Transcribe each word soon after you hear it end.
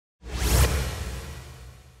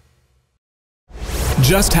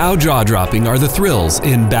Just how jaw-dropping are the thrills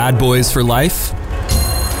in Bad Boys for Life?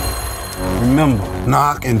 Remember,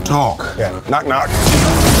 knock and talk. Yeah, knock, knock.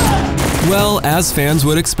 Well, as fans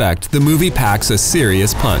would expect, the movie packs a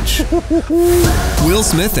serious punch. Will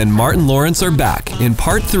Smith and Martin Lawrence are back in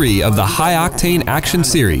part 3 of the high-octane action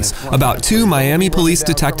series about 2 Miami police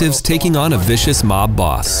detectives taking on a vicious mob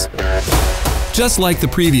boss. Just like the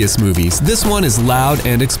previous movies, this one is loud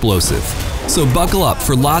and explosive. So buckle up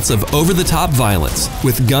for lots of over-the-top violence,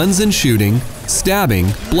 with guns and shooting, stabbing,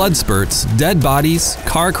 blood spurts, dead bodies,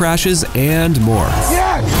 car crashes, and more.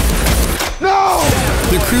 Yes! No!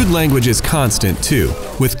 The crude language is constant, too,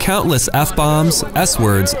 with countless F-bombs,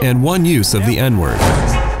 S-words, and one use of the N-word.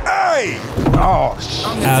 Hey! Oh, shit.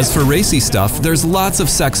 As for racy stuff, there's lots of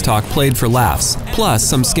sex talk played for laughs, plus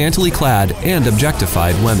some scantily clad and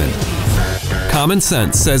objectified women. Common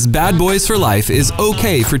Sense says Bad Boys for Life is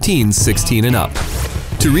okay for teens 16 and up.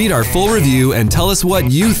 To read our full review and tell us what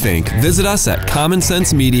you think, visit us at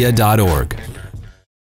commonsensemedia.org.